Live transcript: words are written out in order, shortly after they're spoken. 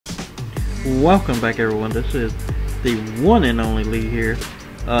Welcome back, everyone. This is the one and only Lee here.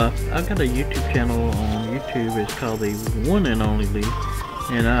 I've got a YouTube channel on YouTube. It's called the One and Only Lee,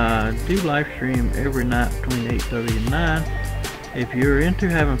 and I do live stream every night between 8:30 and 9. If you're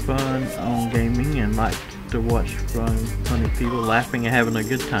into having fun on gaming and like to watch funny people laughing and having a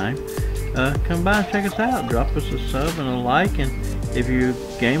good time, come by and check us out. Drop us a sub and a like, and if you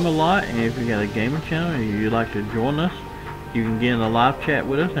game a lot and if you got a gaming channel and you'd like to join us, you can get in a live chat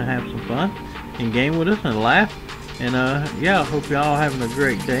with us and have some fun and game with us and laugh. And yeah, I hope y'all having a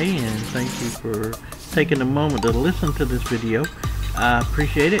great day, and thank you for taking a moment to listen to this video. I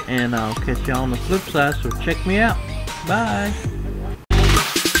appreciate it, and I'll catch y'all on the flip side, so check me out. Bye.